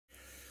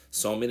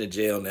So I'm in the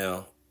jail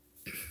now.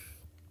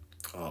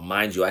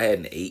 Mind you, I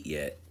hadn't ate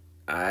yet.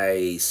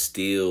 I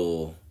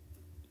still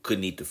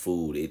couldn't eat the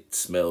food. It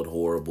smelled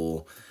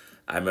horrible.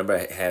 I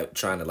remember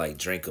trying to like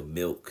drink a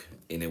milk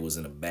and it was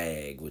in a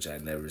bag, which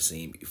I'd never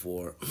seen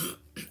before,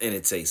 and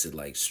it tasted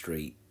like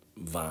straight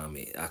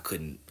vomit. I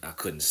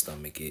couldn't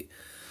stomach it.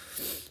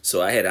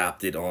 So I had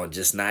opted on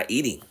just not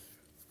eating,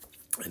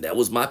 and that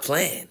was my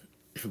plan.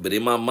 But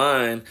in my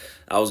mind,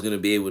 I was gonna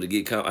be able to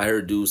get. I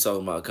heard dudes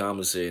talking about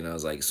commissary, and I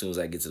was like, as soon as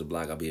I get to the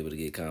block, I'll be able to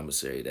get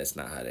commissary. That's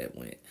not how that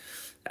went.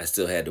 I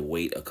still had to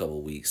wait a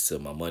couple weeks till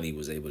my money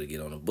was able to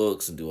get on the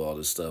books and do all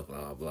this stuff, blah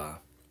blah blah.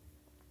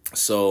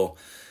 So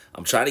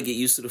I'm trying to get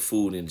used to the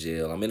food in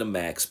jail. I'm in a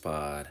max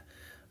pod.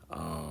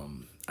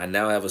 I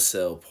now have a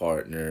cell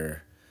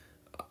partner.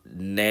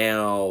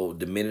 Now,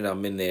 the minute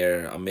I'm in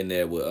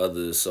there with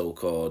other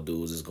so-called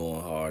dudes that's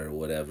going hard or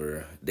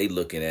whatever. They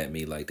looking at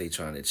me like they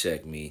trying to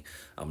check me.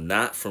 I'm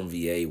not from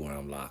VA where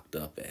I'm locked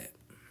up at,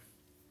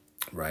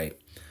 right?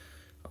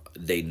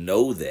 They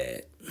know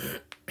that,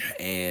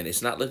 and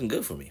it's not looking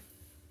good for me.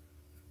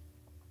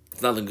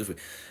 It's not looking good for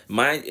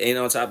me. And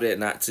on top of that,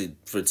 not to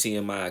for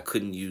TMI, I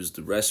couldn't use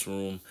the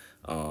restroom,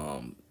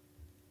 um,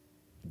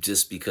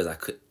 just because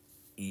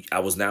I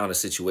was now in a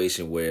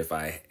situation where if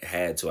I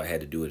had to, I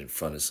had to do it in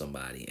front of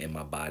somebody, and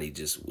my body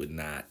just would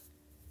not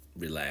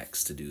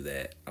relax to do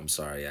that. I'm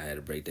sorry, I had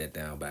to break that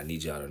down, but I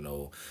need y'all to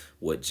know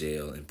what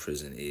jail and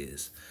prison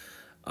is.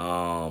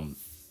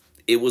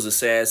 It was a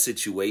sad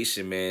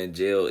situation, man.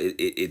 Jail,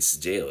 it's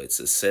jail. It's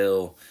a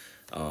cell.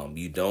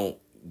 You don't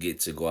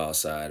get to go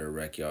outside or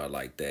rec yard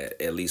like that.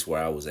 At least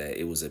where I was at,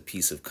 it was a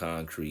piece of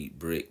concrete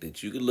brick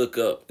that you could look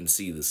up and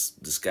see the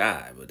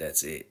sky, but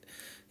that's it.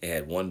 It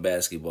had one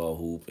basketball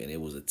hoop, and it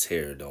was a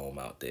terror dome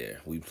out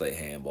there. We play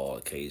handball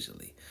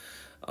occasionally.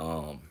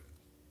 Um,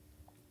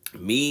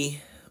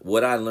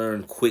 what I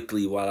learned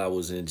quickly while I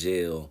was in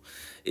jail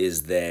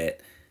is that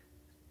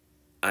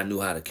I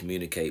knew how to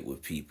communicate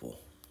with people,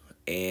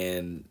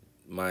 and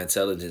my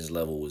intelligence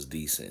level was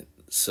decent.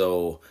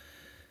 So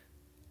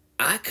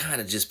I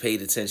kind of just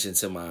paid attention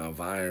to my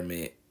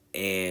environment,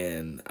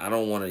 and I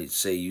don't want to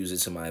say use it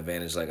to my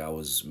advantage like I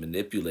was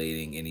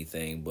manipulating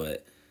anything,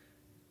 but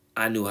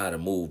I knew how to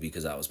move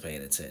because I was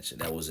paying attention.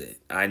 That was it.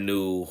 I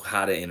knew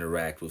how to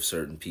interact with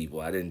certain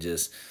people. I didn't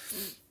just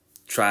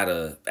try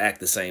to act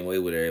the same way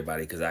with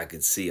everybody because I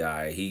could see, all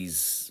right,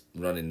 he's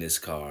running this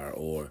car,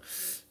 or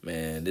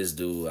man, this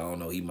dude, I don't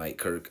know, he might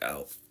kirk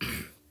out.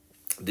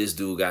 This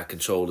dude got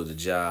control of the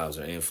jobs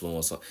or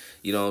influence.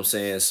 You know what I'm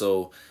saying?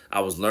 So I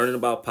was learning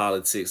about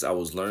politics. I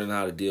was learning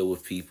how to deal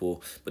with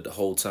people. But the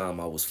whole time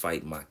I was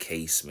fighting my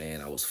case, man.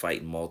 I was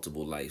fighting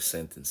multiple life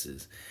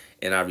sentences.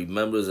 And I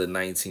remember as a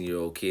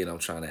 19-year-old kid, I'm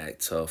trying to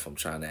act tough. I'm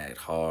trying to act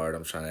hard.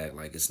 I'm trying to act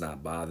like it's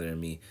not bothering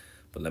me.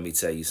 But let me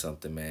tell you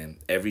something, man.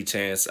 Every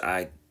chance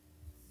I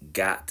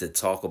got to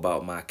talk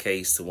about my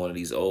case to one of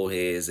these old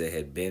heads that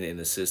had been in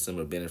the system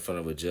or been in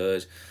front of a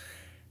judge,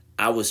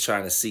 I was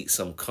trying to seek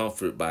some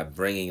comfort by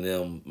bringing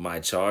them my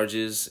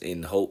charges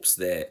in hopes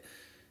that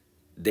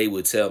they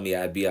would tell me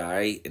I'd be all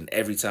right. And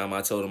every time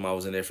I told them I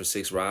was in there for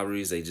 6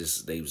 robberies,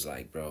 they was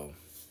like, bro,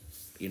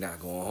 you're not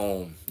going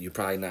home. You're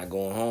probably not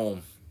going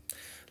home.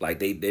 Like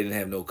they didn't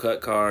have no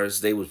cut cars.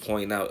 They was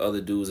pointing out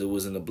other dudes that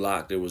was in the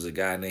block. There was a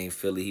guy named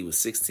Philly. He was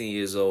 16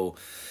 years old.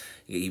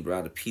 He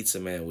brought a pizza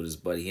man with his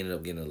buddy. He ended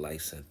up getting a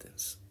life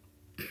sentence.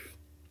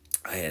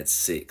 I had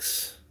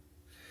 6.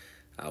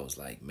 I was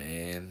like,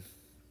 man,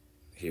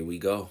 here we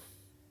go.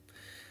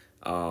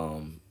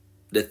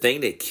 The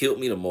thing that killed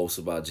me the most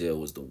about jail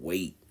was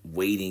the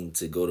waiting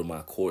to go to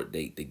my court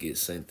date to get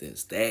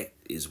sentenced. That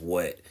is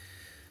what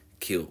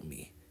killed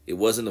me. It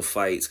wasn't the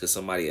fights, because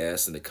somebody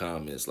asked in the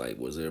comments, like,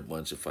 was there a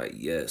bunch of fights?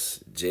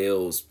 Yes.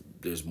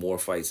 There's more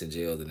fights in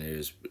jail than there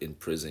is in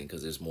prison,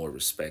 because there's more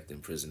respect in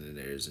prison than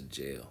there is in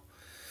jail.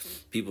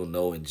 People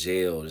know in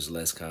jail there's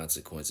less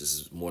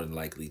consequences. It's more than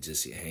likely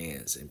just your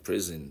hands. In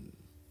prison,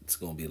 it's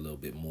going to be a little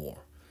bit more.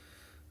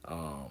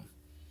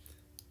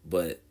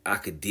 But I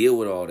could deal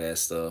with all that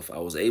stuff. I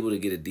was able to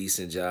get a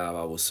decent job.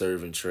 I was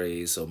serving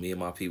trays, so me and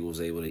my people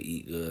was able to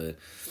eat good.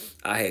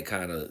 I had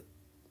kind of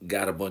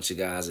got a bunch of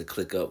guys that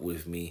click up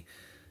with me.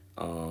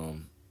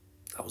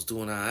 I was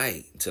doing all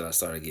right until I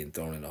started getting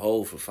thrown in the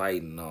hole for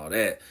fighting and all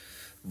that.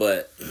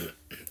 But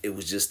it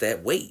was just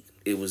that weight.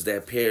 It was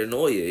that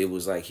paranoia. It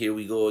was like, here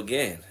we go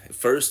again. At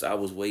first, I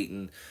was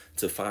waiting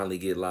to finally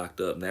get locked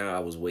up. Now I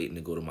was waiting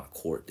to go to my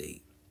court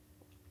date.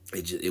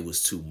 It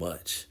was too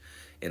much,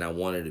 and I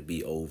wanted to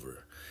be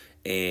over.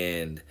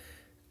 And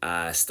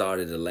I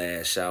started to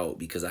lash out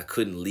because I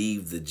couldn't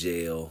leave the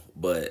jail,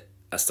 but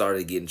I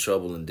started getting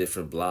trouble in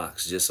different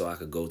blocks just so I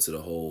could go to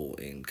the hole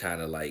and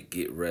kind of like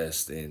get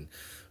rest and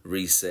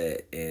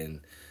reset and,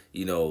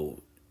 you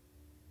know,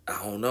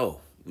 I don't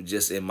know,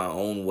 just in my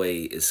own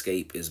way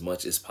escape as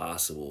much as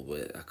possible,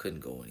 but I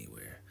couldn't go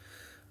anywhere.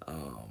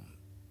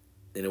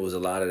 And it was a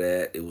lot of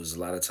that. It was a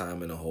lot of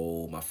time in the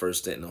hole. My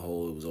first stint in the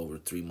hole, it was over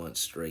 3 months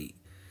straight.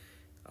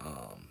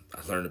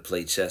 I learned to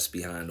play chess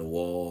behind the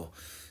wall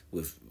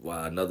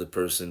while another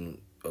person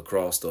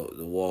across the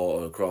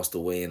wall or across the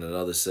way in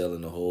another cell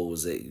in the hole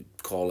was a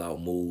call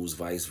out moves,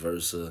 vice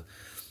versa.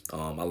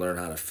 I learned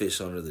how to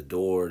fish under the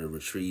door to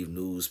retrieve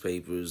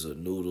newspapers or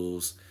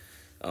noodles.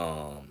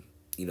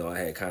 You know, I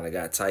had kind of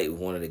got tight with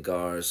one of the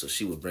guards, so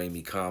she would bring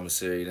me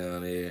commissary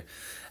down there.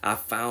 I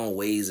found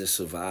ways to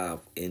survive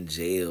in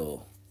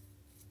jail,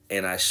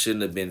 and I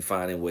shouldn't have been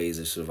finding ways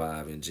to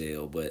survive in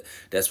jail, but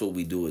that's what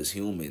we do as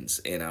humans,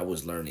 and I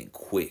was learning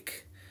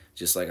quick,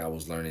 just like I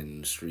was learning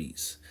in the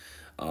streets.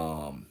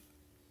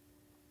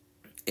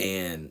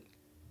 And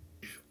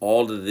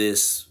all of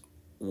this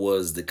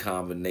was the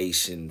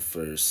combination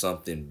for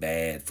something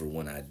bad for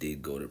when I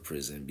did go to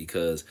prison,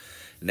 because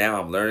now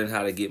I'm learning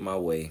how to get my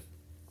way.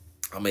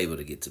 I'm able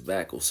to get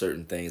tobacco,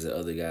 certain things that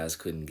other guys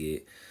couldn't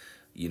get.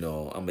 You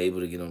know, I'm able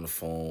to get on the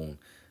phone.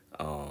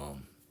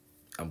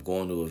 I'm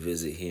going to a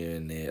visit here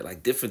and there.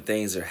 Like, different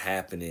things are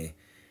happening,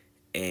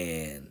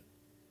 and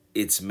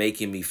it's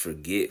making me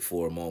forget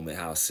for a moment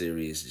how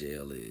serious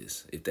jail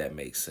is, if that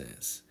makes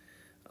sense.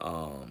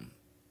 And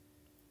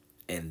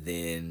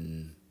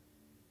then,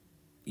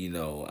 you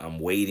know, I'm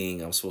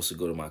waiting. I'm supposed to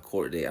go to my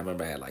court date. I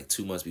remember I had like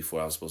 2 months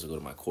before I was supposed to go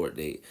to my court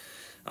date.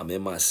 I'm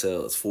in my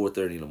cell. It's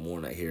 4:30 in the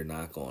morning. I hear a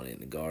knock on it,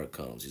 and the guard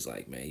comes. He's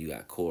like, "Man, you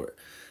got court."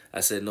 I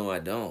said, "No, I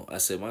don't." I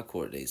said, "My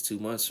court date's 2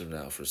 months from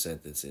now for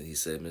sentencing." He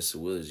said, "Mr.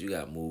 Willis, you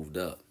got moved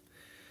up."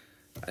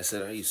 I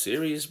said, "Are you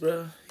serious,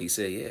 bro?" He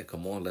said, "Yeah,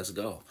 come on, let's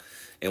go."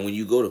 And when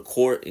you go to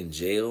court in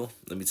jail,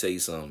 let me tell you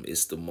something.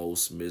 It's the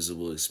most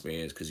miserable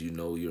experience, because you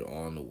know you're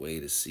on the way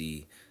to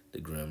see the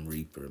Grim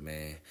Reaper,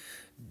 man.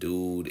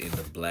 Dude in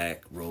the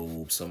black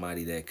robe,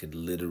 somebody that could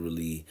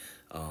literally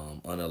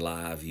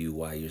unalive you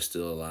while you're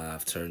still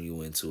alive, turn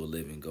you into a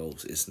living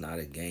ghost. It's not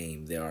a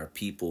game. There are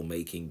people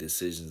making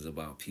decisions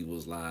about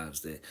people's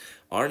lives that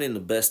aren't in the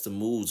best of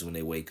moods when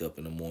they wake up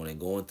in the morning,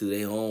 going through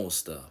their own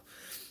stuff.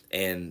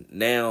 And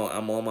now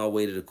I'm on my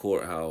way to the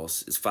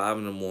courthouse. It's 5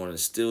 in the morning,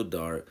 it's still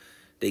dark.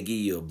 They give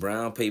you a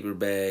brown paper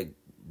bag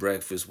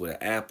breakfast with an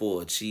apple,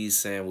 a cheese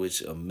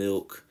sandwich, a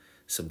milk,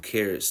 some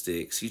carrot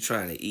sticks. You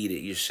trying to eat it.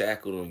 You're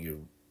shackled on your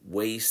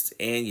waist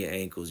and your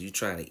ankles. You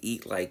trying to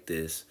eat like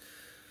this.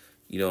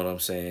 You know what I'm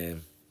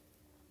saying?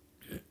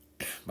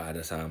 By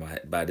this time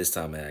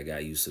I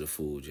got used to the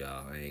food,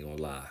 y'all. I ain't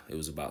gonna lie. It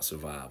was about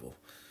survival.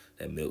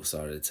 That milk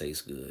started to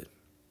taste good.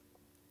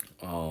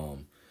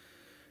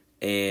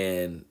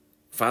 And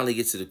finally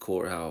get to the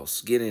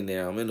courthouse. Get in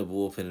there. I'm in the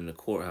bullpen in the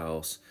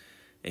courthouse,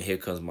 and here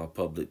comes my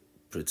public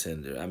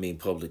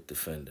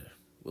defender.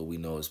 But we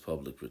know it's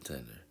public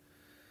pretender,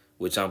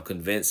 which I'm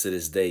convinced to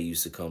this day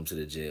used to come to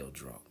the jail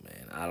drunk,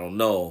 man. I don't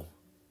know,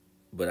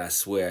 but I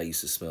swear I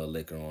used to smell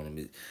liquor on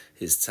him.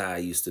 His tie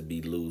used to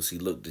be loose. He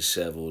looked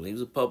disheveled. He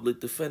was a public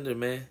defender,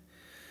 man.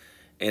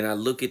 And I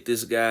look at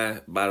this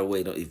guy. By the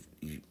way, if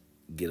you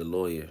get a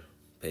lawyer,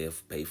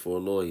 pay for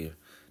a lawyer.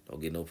 Don't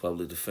get no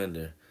public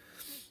defender.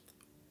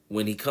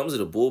 When he comes to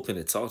the bullpen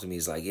to talk to me,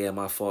 he's like, "Yeah,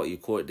 my fault. Your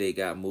court date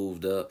got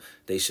moved up.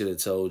 They should have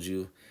told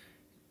you."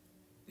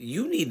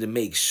 You need to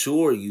make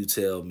sure you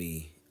tell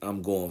me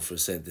I'm going for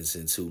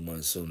sentencing 2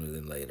 months sooner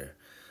than later.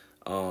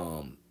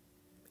 And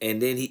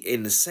then he,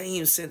 in the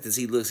same sentence,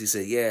 he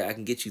said, "Yeah, I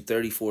can get you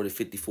 34 to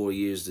 54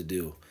 years to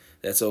do.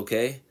 That's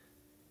okay?"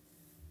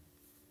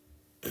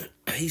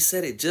 He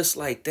said it just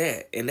like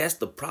that. And that's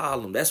the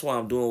problem. That's why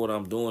I'm doing what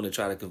I'm doing, to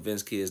try to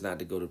convince kids not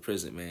to go to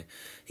prison, man.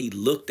 He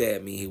looked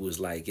at me. He was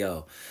like,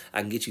 "Yo,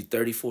 I can get you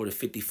 34 to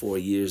 54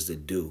 years to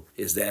do.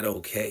 Is that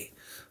okay?"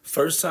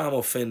 First time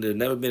offender,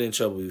 never been in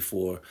trouble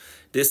before.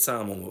 This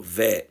time I'm a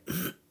vet,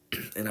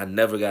 and I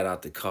never got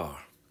out the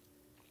car.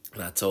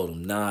 And I told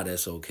him, "Nah,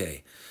 that's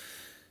okay.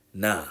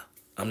 Nah,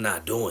 I'm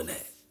not doing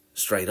that."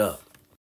 Straight up.